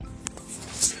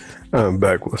I'm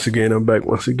back once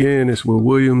again. It's Will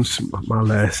Williams. My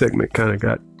last segment kind of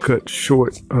got cut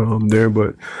short there,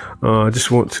 but I just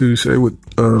want to say, with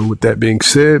that being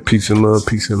said, peace and love,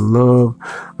 peace and love.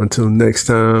 Until next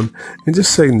time, and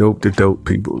just say nope to dope,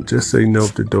 people. Just say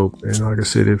nope to dope. And like I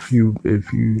said, if you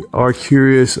are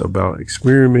curious about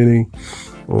experimenting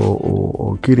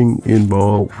or getting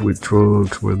involved with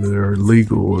drugs, whether they're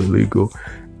legal or illegal,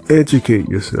 educate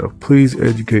yourself. Please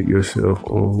educate yourself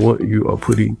on what you are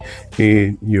putting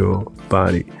in your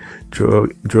body.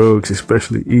 Drugs,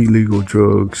 especially illegal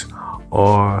drugs,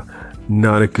 are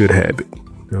not a good habit.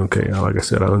 Okay, like I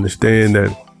said, I understand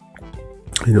that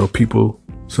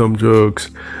some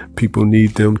drugs, people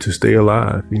need them to stay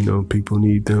alive. People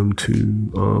need them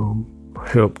to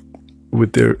help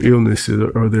with their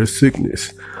illnesses or their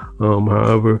sickness.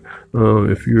 However,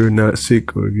 if you're not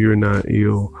sick or if you're not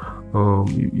ill,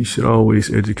 you should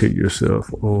always educate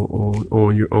yourself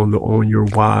on your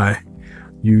why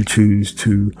you choose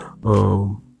to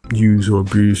use or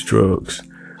abuse drugs.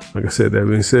 Like I said, that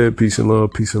being said, peace and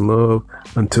love, peace and love.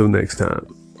 Until next time.